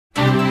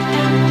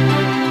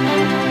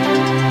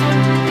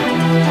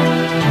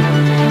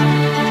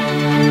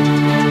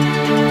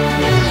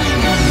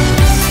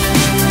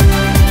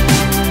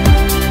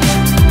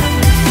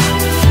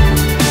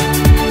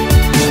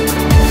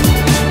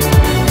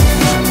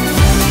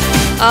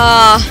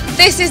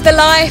This is the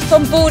life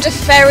on board a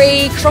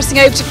ferry, crossing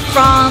over to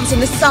France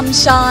in the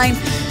sunshine,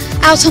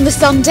 out on the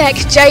sun deck.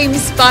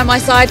 James by my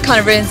side kind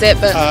of ruins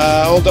it, but...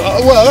 Whoa,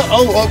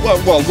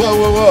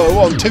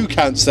 on two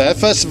counts there.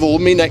 First of all,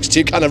 me next to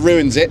you kind of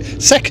ruins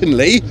it.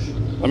 Secondly,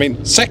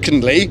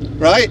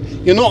 right?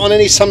 You're not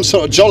on some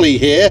sort of jolly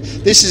here.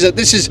 This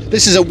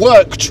is a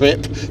work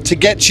trip to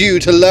get you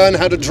to learn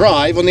how to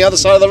drive on the other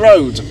side of the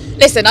road.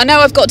 Listen, I know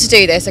I've got to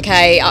do this,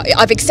 okay?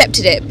 I've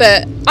accepted it,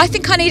 but I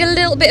think I need a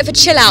little bit of a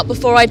chill out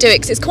before I do it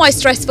because it's quite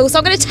stressful. So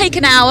I'm going to take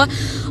an hour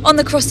on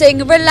the crossing,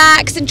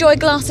 relax, enjoy a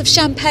glass of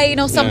champagne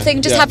or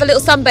something, just have a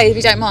little sunbathe if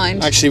you don't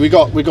mind. Actually, we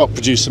got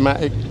producer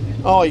Matt.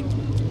 Oh,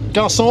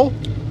 garçon,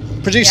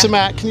 producer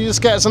Matt, can you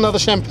just get us another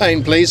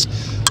champagne, please?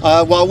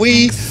 While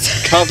we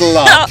cuddle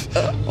up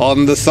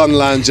on the sun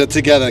lounger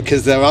together,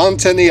 because there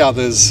aren't any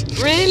others.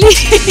 Really?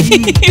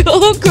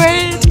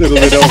 Awkward. A little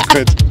bit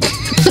awkward.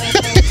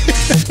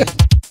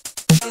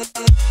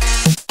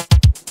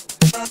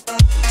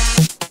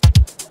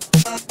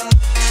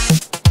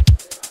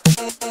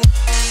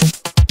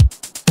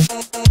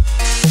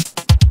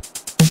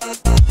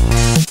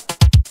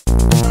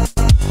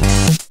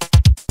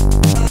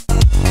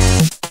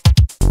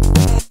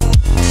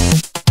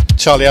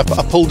 Charlie, I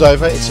pulled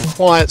over. It's a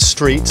quiet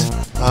street.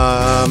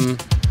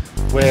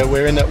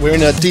 We're in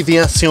a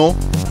deviation.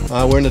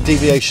 We're in a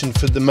deviation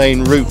for the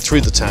main route through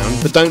the town,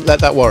 but don't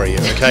let that worry you.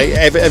 Okay,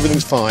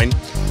 everything's fine.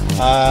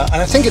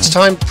 And I think it's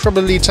time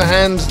probably to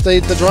hand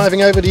the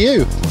driving over to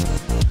you.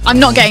 I'm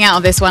not getting out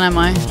of this one, am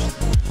I?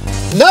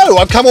 No,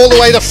 I've come all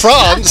the way to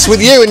France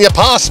with you and your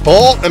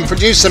passport and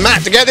producer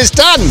Matt to get this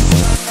done.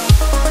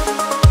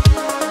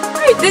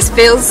 This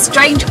feels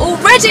strange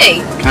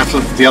already. Careful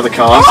of the other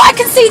cars. Oh, I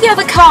can see the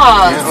other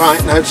cars. Yeah,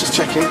 right, no, just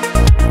checking.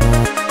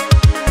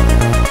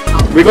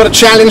 We've got a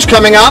challenge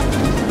coming up.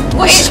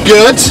 It's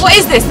good. What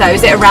is this though?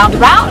 Is it a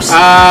roundabout?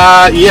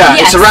 Yeah,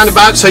 yes. It's a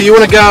roundabout, so you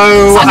want to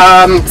go...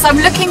 So I'm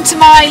looking to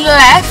my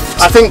left.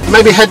 I think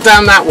maybe head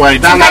down that way,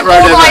 down that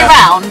road over there.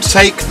 Round.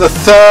 Take the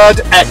third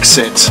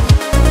exit.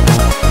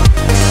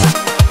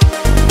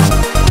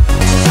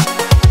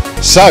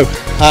 So,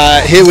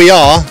 here we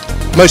are.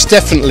 Most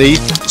definitely,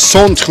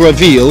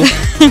 centre-ville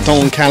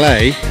dans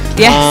Calais.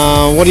 Yes.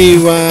 What do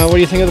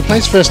you think of the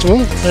place? First of all,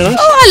 very nice.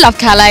 Oh, I love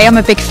Calais. I'm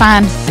a big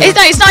fan. Yeah.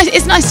 It's nice.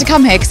 It's nice to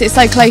come here because it's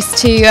so close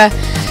to.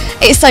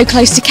 It's so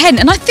close to Kent,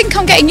 and I think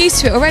I'm getting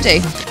used to it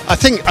already. I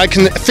think I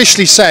can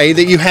officially say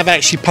that you have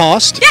actually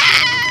passed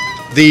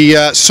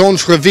the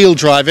centre-ville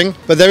driving,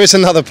 but there is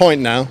another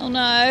point now. Oh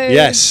no.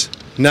 Yes.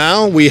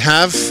 Now we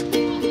have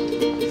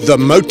the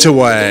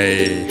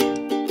motorway.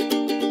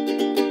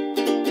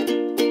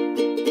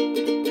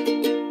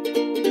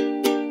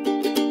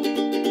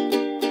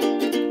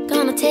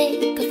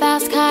 Take a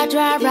fast car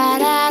drive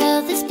right out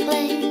of this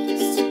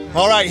place.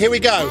 All right, here we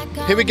go.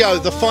 Here we go.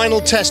 The final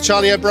test,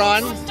 Charlie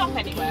O'Brien. Don't stop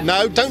anywhere.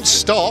 No, don't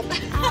stop.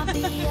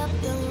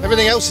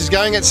 Everything else is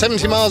going at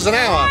 70 miles an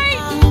hour.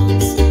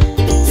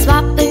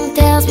 Swapping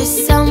tales with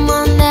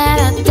someone that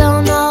I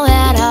don't know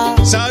at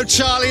all. So,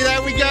 Charlie,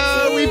 there we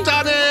go. We've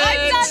done it.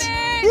 I've done it.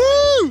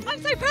 Woo!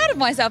 I'm so proud of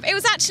myself. It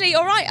was actually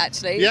all right,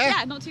 actually.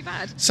 Yeah, not too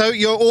bad. So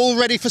you're all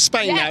ready for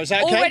Spain now, is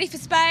that okay? All ready for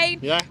Spain.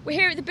 Yeah. We're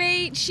here at the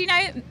beach. You know,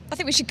 I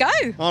think we should go.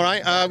 All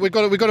right, we've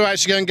got to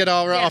actually go and get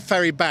our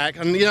ferry back.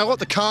 And you know what?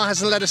 The car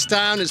hasn't let us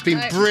down. It's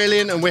been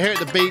brilliant, and we're here at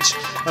the beach.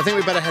 I think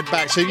we better head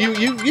back. So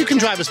you can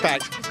drive us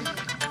back.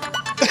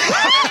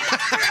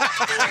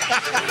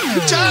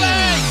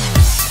 Charlie!